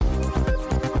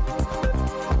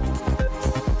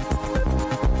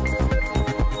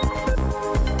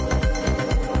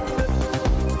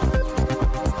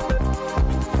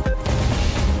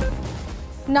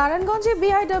নারায়ণগঞ্জে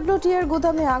বিআইডব্লিউটি এর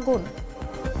গুদামে আগুন।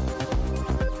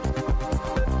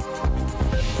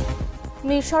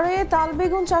 মিরসরাইয়ে তাল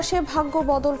বেগুন চাষে ভাগ্য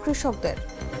বদল কৃষকদের।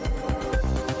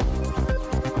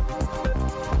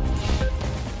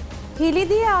 হিলি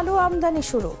দিয়ে আলু আমদানি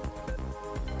শুরু।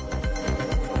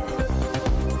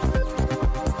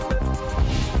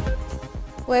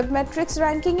 ওয়েব ম্যাট্রিক্স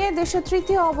র্যাঙ্কিংয়ে দেশে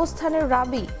তৃতীয় অবস্থানের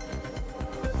রাবি।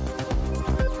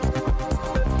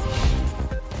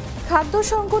 খাদ্য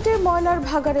সংকটে ময়লার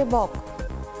ভাগাড়ে বক।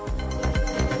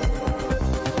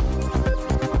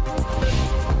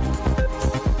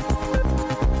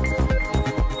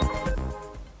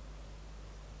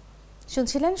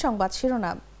 শুনছিলেন সংবাদ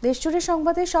শিরোনাম। দেশজুড়ে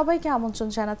সংবাদে সবাইকে আমন্ত্রণ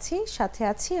জানাচ্ছি, সাথে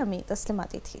আছি আমি তাসলিমা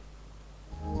তিথি।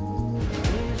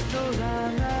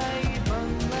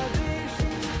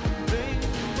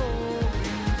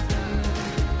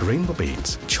 রেইনবো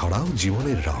পেইন্টস, ছড়াও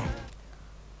জীবনের রং।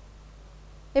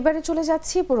 এবারে চলে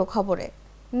যাচ্ছি পুরো খবরে।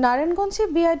 নারায়ণগঞ্জে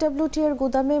বিআইডব্লিউটি এর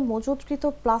গুদামে মজুতকৃত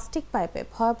প্লাস্টিক পাইপে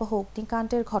ভয়াবহ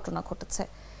অগ্নিকাণ্ডের ঘটনা ঘটেছে।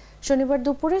 শনিবার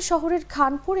দুপুরে শহরের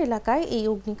খানপুর এলাকায় এই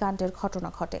অগ্নিকাণ্ডের ঘটনা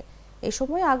ঘটে। এ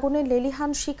সময় আগুনের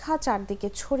লেলিহান শিখা চারদিকে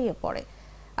ছড়িয়ে পড়ে।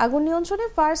 আগুন নিয়ন্ত্রণে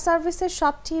ফায়ার সার্ভিসের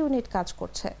 7টি ইউনিট কাজ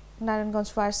করছে। Narayanganj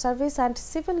fire service and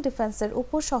civil ডিফেন্সের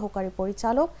উপসহকারী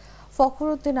পরিচালক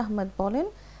ফখরুদ্দিন আহমেদ বলেন,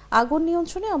 আগুন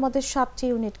নিয়ন্ত্রণে আমাদের 7টি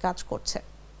ইউনিট কাজ করছে।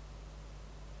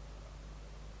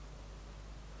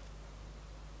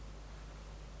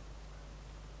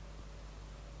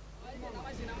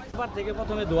 থেকে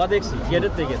প্রথমে ধোয়া দেখছি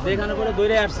গেটের থেকে, এখানে পরে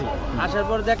দৌড়ে আসছি, আসার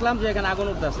পর দেখলাম যে এখানে আগুন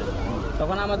উঠতেছে।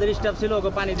 তখন আমাদের স্টাফ ছিল,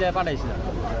 ওকে পানি দিয়ে পাঠাইছিলাম।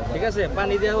 ঠিক আছে,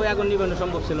 পানি দিয়ে ওই আগুন নিবানো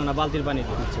সম্ভব ছিল না বালতির পানি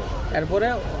দিয়ে। এরপরে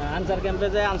আনসার ক্যাম্পে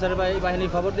যায়, আনসার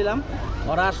বাহিনীর খবর দিলাম,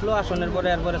 ওরা আসলো। আসনের পরে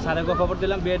এরপরে স্যারেরকে খবর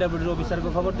দিলাম, বিআইডব্লিউটির অফিসারকে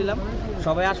খবর দিলাম,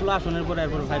 সবাই আসলো। আসনের পরে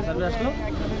এরপরে ফায়ার সার্ভিস আসলো,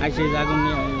 আইসে আগুন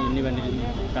নিবানি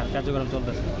কার্যক্রম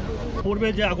চলতেছে। পূর্বে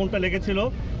যে আগুনটা লেগেছিল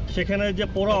সেখানে যে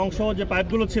পুরো অংশ যে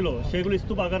পাইপগুলো ছিল সেগুলো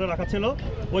স্তূপ আকারে রাখা ছিল,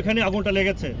 ওইখানে আগুনটা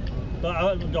লেগেছে। তো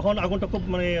যখন আগুনটা খুব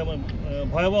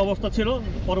ভয়াবহ অবস্থা ছিল,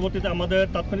 পরবর্তীতে আমাদের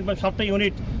তাৎক্ষণিকভাবে 7টা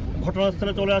ইউনিট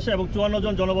ঘটনাস্থলে চলে আসে এবং 54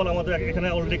 জন জনবল আমাদের এখানে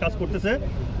অলরেডি কাজ করতেছে।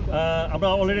 আমরা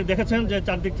অলরেডি দেখেছেন যে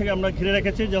চারদিক থেকে আমরা ঘিরে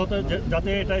রেখেছি যাতে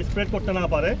এটা স্প্রেড করতে না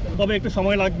পারে। তবে একটু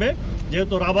সময় লাগবে,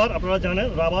 যেহেতু রাবার, আপনারা জানেন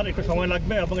রাবার একটু সময়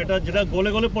লাগবে, এবং এটা যেটা গলে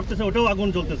গলে পড়তেছে ওটাও আগুন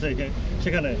জ্বলতেছে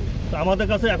সেখানে। তো আমাদের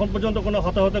কাছে এখন পর্যন্ত কোনো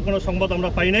হতাহতের কোনো সংবাদ আমরা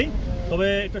পাই নাই, তবে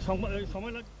একটু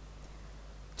সময় লাগবে।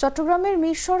 চট্টগ্রামের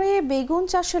মিরসরাইয়ে বেগুন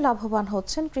চাষে লাভবান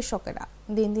হচ্ছেন কৃষকেরা।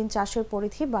 দিন দিন চাষের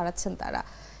পরিধি বাড়াচ্ছেন তারা।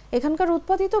 এখানকার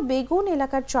উৎপাদিত বেগুন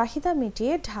এলাকার চাহিদা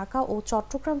মিটিয়ে ঢাকা ও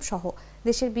চট্টগ্রাম সহ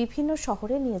দেশের বিভিন্ন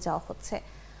শহরে নিয়ে যাওয়া হচ্ছে।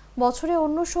 বছরে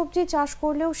অন্য সবজি চাষ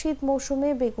করলেও শীত মৌসুমে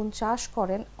বেগুন চাষ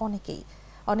করেন অনেকেই।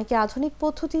 অনেকে আধুনিক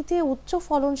পদ্ধতিতে উচ্চ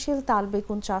ফলনশীল তাল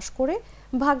বেগুন চাষ করে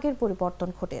ভাগ্যের পরিবর্তন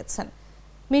ঘটিয়েছেন।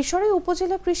 মিরসরাই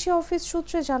উপজেলা কৃষি অফিস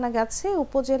সূত্রে জানা গেছে,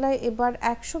 উপজেলায় এবার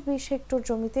 120 হেক্টর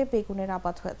জমিতে বেগুনের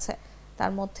আবাদ হয়েছে।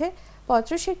 তার মধ্যে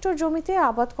 35 হেক্টর জমিতে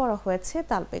আবাদ করা হয়েছে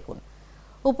তাল বেগুন।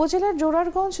 উপজেলার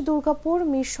জোরারগঞ্জ, দুর্গাপুর,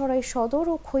 মিরসরাই সদর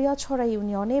ও খৈয়াছড়া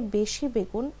ইউনিয়নে বেশি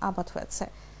বেগুন আবাদ হয়েছে।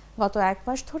 গত 1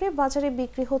 মাস ধরে বাজারে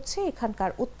বিক্রি হচ্ছে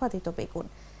এখানকার উৎপাদিত বেগুন।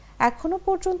 এখনো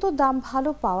পর্যন্ত দাম ভালো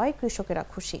পাওয়ায় কৃষকেরা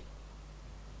খুশি।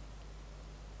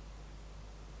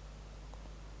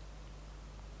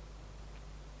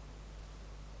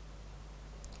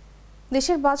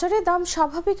 দেশের বাজারে দাম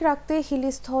স্বাভাবিক রাখতে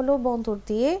হিলি স্থল বন্দর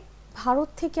দিয়ে ভারত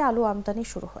থেকে আলু আমদানি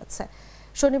শুরু হয়েছে।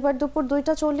 শনিবার দুপুর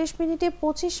 2:40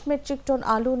 25 মেট্রিক টন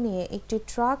আলু নিয়ে একটি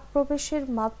ট্রাক প্রবেশের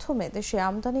মাধ্যমে দেশে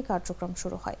আমদানি কার্যক্রম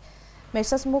শুরু হয়।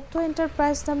 মেসার্স মুক্ত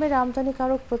এন্টারপ্রাইজ নামের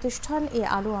আমদানিকারক প্রতিষ্ঠান এই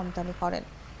আলু আমদানি করেন।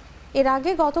 এর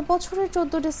আগে গত বছরের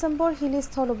 14 ডিসেম্বর হিলি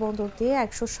স্থল বন্দর দিয়ে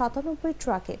 197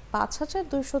 ট্রাকে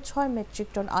 5206 মেট্রিক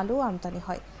টন আলু আমদানি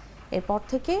হয়। এরপর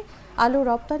থেকে আলু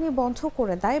রপ্তানি বন্ধ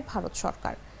করে দেয় ভারত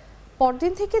সরকার।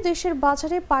 পরদিন থেকে দেশের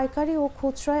বাজারে পাইকারি ও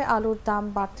খুচরায় আলুর দাম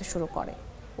বাড়তে শুরু করে।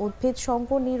 উদ্ভিদ সঙ্গ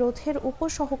নিরোধের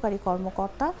উপসহকারী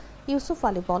কর্মকর্তা ইউসুফ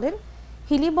আলী বলেন,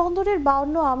 হিলি বন্দরের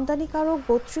 52 আমদানিকারক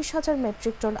 32,000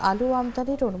 মেট্রিক টন আলু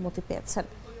আমদানির অনুমতি পেয়েছেন।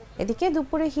 এদিকে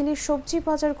দুপুরে হিলির সবজি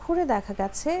বাজার ঘুরে দেখা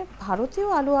গেছে, ভারতীয়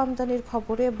আলু আমদানির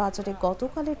খবরে বাজারে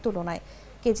গতকালের তুলনায়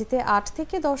কেজিতে 8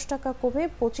 থেকে 10 টাকা কমে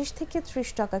 25 থেকে 30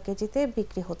 টাকা কেজিতে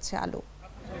বিক্রি হচ্ছে আলু।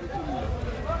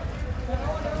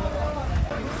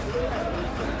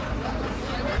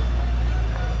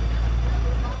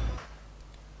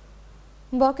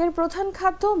 বকের প্রধান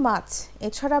খাদ্য মাছ,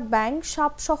 এছাড়া ব্যাঙ,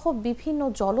 সাপ সহ বিভিন্ন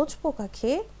জলজ পোকা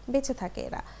খেয়ে বেঁচে থাকে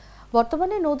এরা।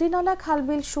 বর্তমানে নদী নালা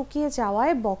খালবিল শুকিয়ে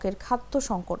যাওয়ায় বকের খাদ্য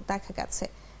সংকট দেখা গেছে,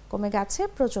 কমে গেছে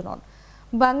প্রজনন।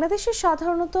 বাংলাদেশে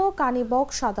সাধারণত কানিবক,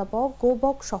 সাদা বক,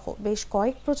 গোবক সহ বেশ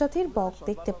কয়েক প্রজাতির বক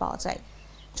দেখতে পাওয়া যায়।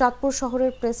 চাঁদপুর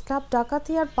শহরের প্রেস ক্লাব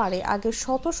ডাকাতিয়ার পাড়ে আগে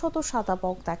শত শত সাদা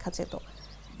বক দেখা যেত।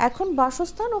 এখন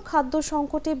বাসস্থান ও খাদ্য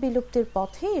সংকটে বিলুপ্তির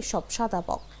পথে এসব সাদা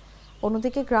বক।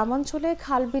 অন্যদিকে গ্রামাঞ্চলে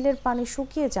খাল বিলের পানি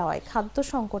শুকিয়ে যাওয়ায় খাদ্য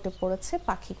সংকটে পড়েছে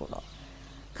পাখিগুলো।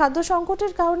 খাদ্য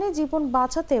সংকটের কারণে জীবন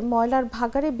বাঁচাতে ময়লার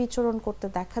ভাগাড়ে বিচরণ করতে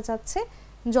দেখা যাচ্ছে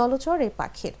জলচর এই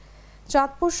পাখির।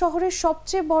 চাঁদপুর শহরের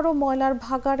সবচেয়ে বড় ময়লার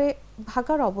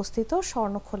ভাগাড় অবস্থিত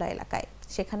স্বর্ণখোলা এলাকায়।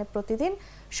 সেখানে প্রতিদিন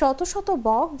শত শত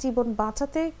বক জীবন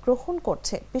বাঁচাতে গ্রহণ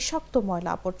করছে বিষাক্ত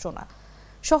ময়লা আবর্জনা।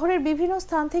 শহরের বিভিন্ন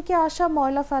স্থান থেকে আসা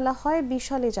ময়লা ফেলা হয়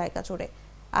বিশাল জায়গা জুড়ে,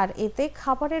 আর এতে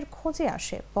খাবারের খোঁজে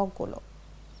আসে বকগুলো।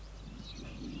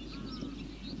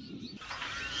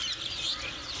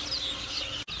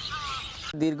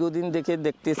 দীর্ঘদিন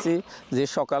দেখতেছি যে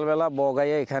সকালবেলা বক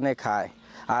আইয়া এখানে খায়,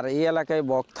 আর এই এলাকায়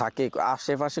বক থাকে।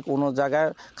 আশেপাশে কোনো জায়গায়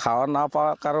খাওয়া না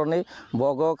পাওয়ার কারণে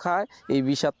বকও খায়, এই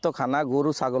বিষাক্ত খানা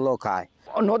গরু ছাগলও খায়।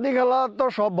 নদী খেলা তো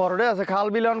সব ভরটে আছে, খাল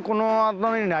বিলন কোনো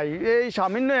একদমই নাই, এই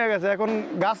সামান্য হয়ে গেছে। এখন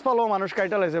গাছপালাও মানুষ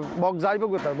কাইটা লাইছে, বক যাইব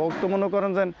কোথায়? বক তো মনে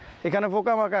করেন যে এখানে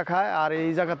পোকামাকা খায় আর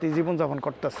এই জায়গাতে জীবনযাপন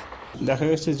করতেছে। দেখা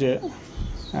গেছে যে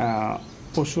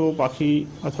পশু পাখি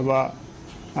অথবা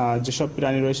যেসব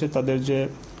প্রাণী রয়েছে তাদের যে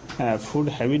ফুড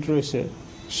হ্যাবিট রয়েছে,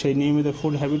 সেই নিয়মিত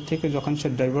ফুড হ্যাবিট থেকে যখন সে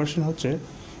ডাইভার্সন হচ্ছে,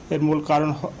 এর মূল কারণ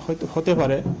হতে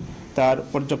পারে তার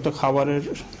পর্যাপ্ত খাবারের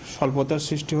স্বল্পতার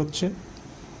সৃষ্টি হচ্ছে,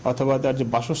 অথবা তার যে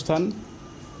বাসস্থান,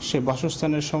 সে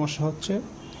বাসস্থানের সমস্যা হচ্ছে।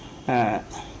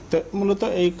 তো মূলত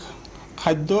এই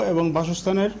খাদ্য এবং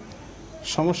বাসস্থানের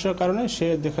সমস্যার কারণে সে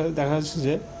দেখা যাচ্ছে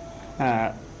যে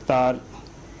তার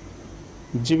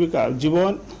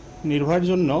জীবন নির্বাহের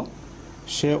জন্য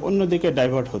সে অন্যদিকে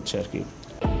ডাইভার্ট হচ্ছে আর কি।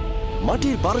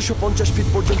 মাটির 1250 ফিট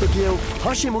পর্যন্ত গিয়েও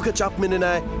হাসি মুখে চাপ মেনে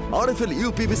নেয় আরএফএল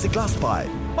ইউপিভিসি গ্লাস পাইপ।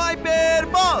 পাইপের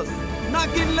বস, না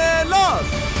কিনলে লস।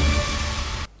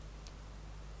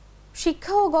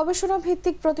 শিক্ষা ও গবেষণা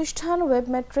ভিত্তিক প্রতিষ্ঠান ওয়েব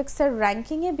ম্যাট্রিক্সের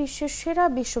র্যাঙ্কিংয়ে বিশ্বের সেরা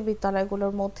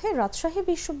বিশ্ববিদ্যালয়গুলোর মধ্যে রাজশাহী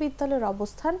বিশ্ববিদ্যালয়ের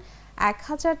অবস্থান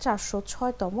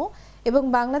 1406তম এবং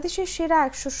বাংলাদেশের সেরা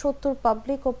 170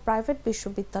 পাবলিক ও প্রাইভেট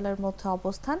বিশ্ববিদ্যালয়ের মধ্যে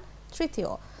অবস্থান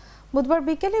তৃতীয়। বুধবার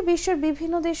বিকেলে বিশ্বের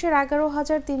বিভিন্ন দেশের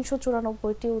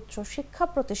 11,394টি উচ্চ শিক্ষা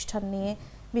প্রতিষ্ঠান নিয়ে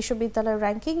বিশ্ববিদ্যালয়ের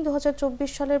র্যাঙ্কিং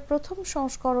 2024 সালের প্রথম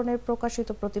সংস্করণের প্রকাশিত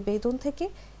প্রতিবেদন থেকে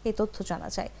এই তথ্য জানা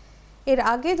যায়। এর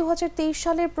আগে 2023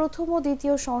 সালের প্রথম ও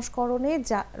দ্বিতীয় সংস্করণে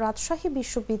রাজশাহী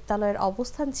বিশ্ববিদ্যালয়ের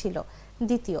অবস্থান ছিল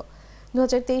দ্বিতীয়।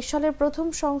 2023 সালের প্রথম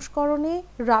সংস্করণে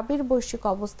রাবির বৈশ্বিক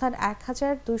অবস্থান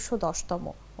 1210তম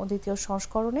ও দ্বিতীয়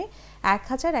সংস্করণে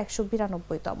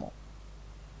 1192তম।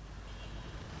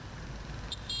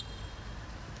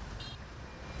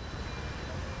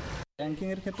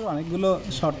 র্যাঙ্কিংয়ের ক্ষেত্রে অনেকগুলো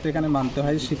শর্ত এখানে মানতে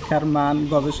হয়। শিক্ষার মান,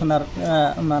 গবেষণার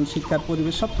মান, শিক্ষার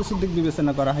পরিবেশ সব কিছুর দিক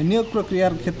বিবেচনা করা হয়। নিয়োগ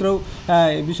প্রক্রিয়ার ক্ষেত্রেও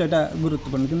এই বিষয়টা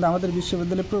গুরুত্বপূর্ণ, কিন্তু আমাদের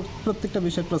বিশ্ববিদ্যালয়ে প্রত্যেকটা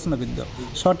বিষয় প্রশ্নবিদ্ধ।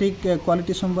 সঠিক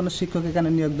কোয়ালিটি সম্পন্ন শিক্ষক এখানে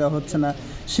নিয়োগ দেওয়া হচ্ছে না।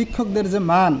 শিক্ষকদের যে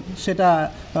মান, সেটা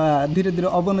ধীরে ধীরে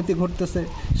অবনতি ঘটতেছে।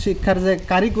 শিক্ষার যে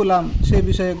কারিকুলাম, সেই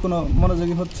বিষয়ে কোনো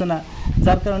মনোযোগী হচ্ছে না,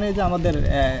 যার কারণে যে আমাদের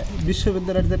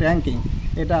বিশ্ববিদ্যালয়ের যে র্যাঙ্কিং,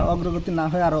 এটা অগ্রগতি না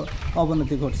হয়ে আরও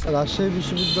অবনতি ঘটছে। রাজশাহী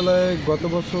বিশ্ববিদ্যালয়ে গত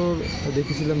বছর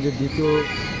দেখেছিলাম যে দ্বিতীয়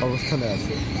অবস্থানে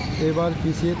আছে, এবার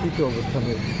পিছিয়ে তৃতীয়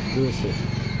অবস্থানে রয়েছে।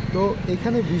 তো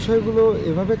এখানে বিষয়গুলো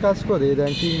এভাবে কাজ করে,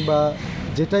 র্যাঙ্কিং বা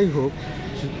যেটাই হোক,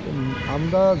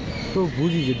 আমরা তো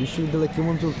বুঝি যে বিশ্ববিদ্যালয়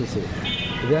কেমন চলতেছে,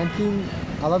 র্যাঙ্কিং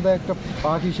আলাদা একটা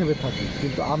পার্ট হিসেবে থাকে,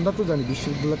 কিন্তু আমরা তো জানি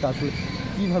বিশ্ববিদ্যালয়টা আসলে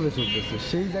কীভাবে চলতেছে,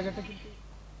 সেই জায়গাটা কিন্তু।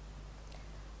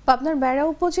 পাবনার বেড়া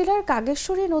উপজেলার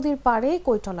কাগেশ্বরী নদীর পাড়ে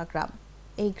কৈটলা গ্রাম।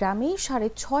 এই গ্রামেই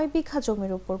 6.5 বিঘা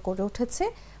জমির উপর গড়ে উঠেছে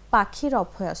পাখির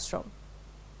অভয়াশ্রম।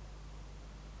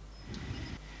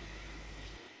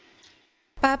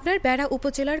 পাবনার বেড়া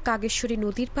উপজেলার কাগেশ্বরী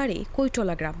নদীর পাড়ে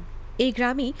কৈটলা গ্রাম। এই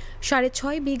গ্রামই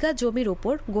 6.5 বিঘা জমির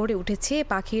উপর গড়ে উঠেছে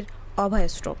পাখির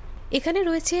অভয়াশ্রম। এখানে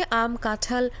রয়েছে আম,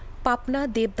 কাঁঠাল, পাপনা,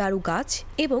 দেবদারু গাছ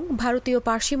এবং ভারতীয়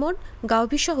পার্সিমন,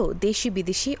 গাউভি-সহ দেশি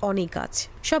বিদেশি অনেক গাছ।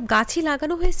 সব গাছই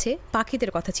লাগানো হয়েছে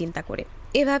পাখিদের কথা চিন্তা করে।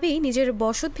 এভাবেই নিজের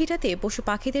বসত ভিটাতে পশু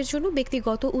পাখিদের জন্য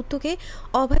ব্যক্তিগত উদ্যোগে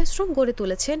অভয়াশ্রম গড়ে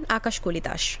তুলেছেন আকাশকলি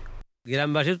দাস।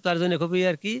 গ্রামবাসীর তার জন্য খুবই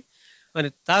আর কি, মানে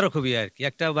তারও খুবই আর কি,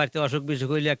 একটা বাড়িতে অসুখ বিসুখ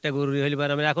হইলে, একটা গরু হইলে বা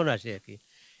আমরা এখন আসি আর কি,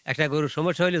 একটা গরুর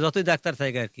সমস্যা হইলে যতই ডাক্তার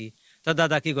থাকে আর কি, তো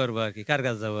দাদা কি করবো আর কি, কার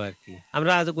কাছে যাবো আর কি।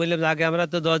 আমরা বললাম আগে আমরা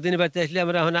তো 10 দিন বাড়িতে আসলে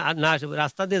আমরা এখন না আসবো,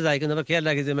 রাস্তা দিয়ে যাই, কিন্তু আমরা খেয়াল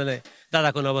রাখি যে মানে দাদা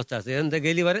কোন অবস্থা আছে, এখান থেকে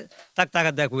গেলি বারে টাকা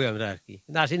দেখবো আমরা আর কি,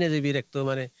 কিন্তু আসি না যে বিরক্ত,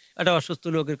 মানে একটা অসুস্থ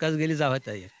লোকের কাছে গেলে যাওয়া হয়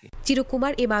তাই আর কি।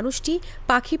 চিরকুমার এ মানুষটি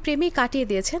পাখি প্রেমে কাটিয়ে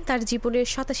দিয়েছেন তার জীবনের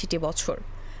 87টি বছর।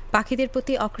 পাখিদের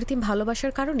প্রতি অকৃত্রিম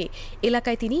ভালোবাসার কারণে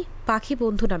এলাকায় তিনি পাখি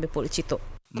বন্ধু নামে পরিচিত।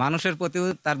 মানুষের প্রতিও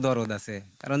তার দরদ আছে,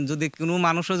 কারণ যদি কোনো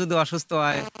মানুষও যদি অসুস্থ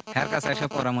হয় হ্যার কাছে এসে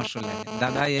পরামর্শ নেয়,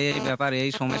 দাদা এই ব্যাপার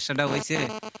এই সমস্যাটা হয়েছে,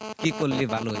 কি করলে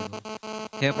ভালো হইব,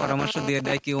 হে পরামর্শ দিয়ে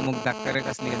দেয় কি অমুক ডাক্তারের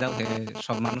কাছে নিয়ে যাও, হে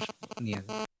সব মানুষ নিয়ে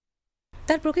যায়।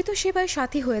 তার প্রকৃত সেবায়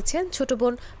সাথী হয়েছেন ছোট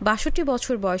বোন ৬২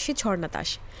 বছর বয়সী ঝর্ণা দাস।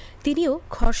 তিনিও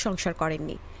ঘর সংসার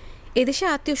করেননি। এদেশে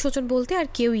আত্মীয় স্বজন বলতে আর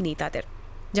কেউই নেই তাদের।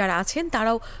 যারা আছেন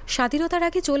তারাও স্বাধীনতার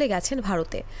আগে চলে গেছেন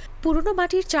ভারতে। পুরনো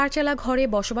মাটির 4 চালা ঘরে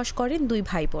বসবাস করেন 2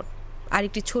 ভাই বোন।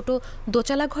 আরেকটি ছোট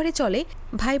দোচালা ঘরে চলে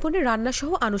ভাই বোনের রান্না সহ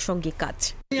আনুষঙ্গিক কাজ।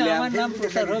 আমার নাম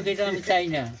প্রচার হোক এটা আমি চাই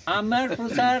না। আমার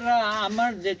প্রচার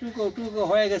আমার যেটুকু ওটুকু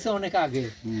হয়ে গেছে অনেক আগে,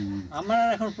 আমার আর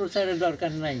এখন প্রচারের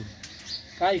দরকার নাই।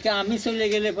 কালকে আমি চলে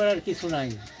গেলে পর আর কিছু নাই।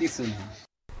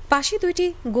 পাশে 2টি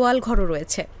গোয়াল ঘরও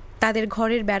রয়েছে। তাদের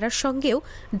ঘরের বেড়ার সঙ্গেও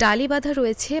ডালি বাঁধা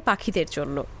রয়েছে পাখিদের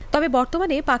জন্য। তবে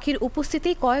বর্তমানে পাখির উপস্থিতি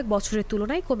কয়েক বছরের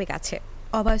তুলনায় কমে গেছে।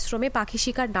 অভয়াশ্রমে পাখি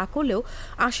শিকার না করলেও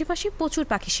আশেপাশে প্রচুর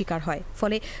পাখি শিকার হয়।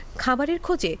 ফলে খাবারের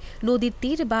খোঁজে নদীর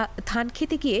তীর বা ধান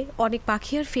খেতে গিয়ে অনেক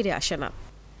পাখি আর ফিরে আসে না।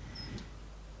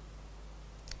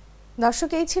 দর্শক,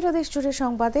 এই ছিল দেশ জুড়ে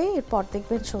সংবাদে। এরপর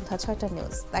দেখবেন সন্ধ্যা 6টা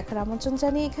নিউজ। দেখার আমন্ত্রণ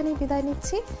জানিয়ে এখানেই বিদায়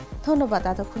নিচ্ছি। ধন্যবাদ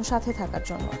এতক্ষণ সাথে থাকার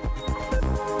জন্য।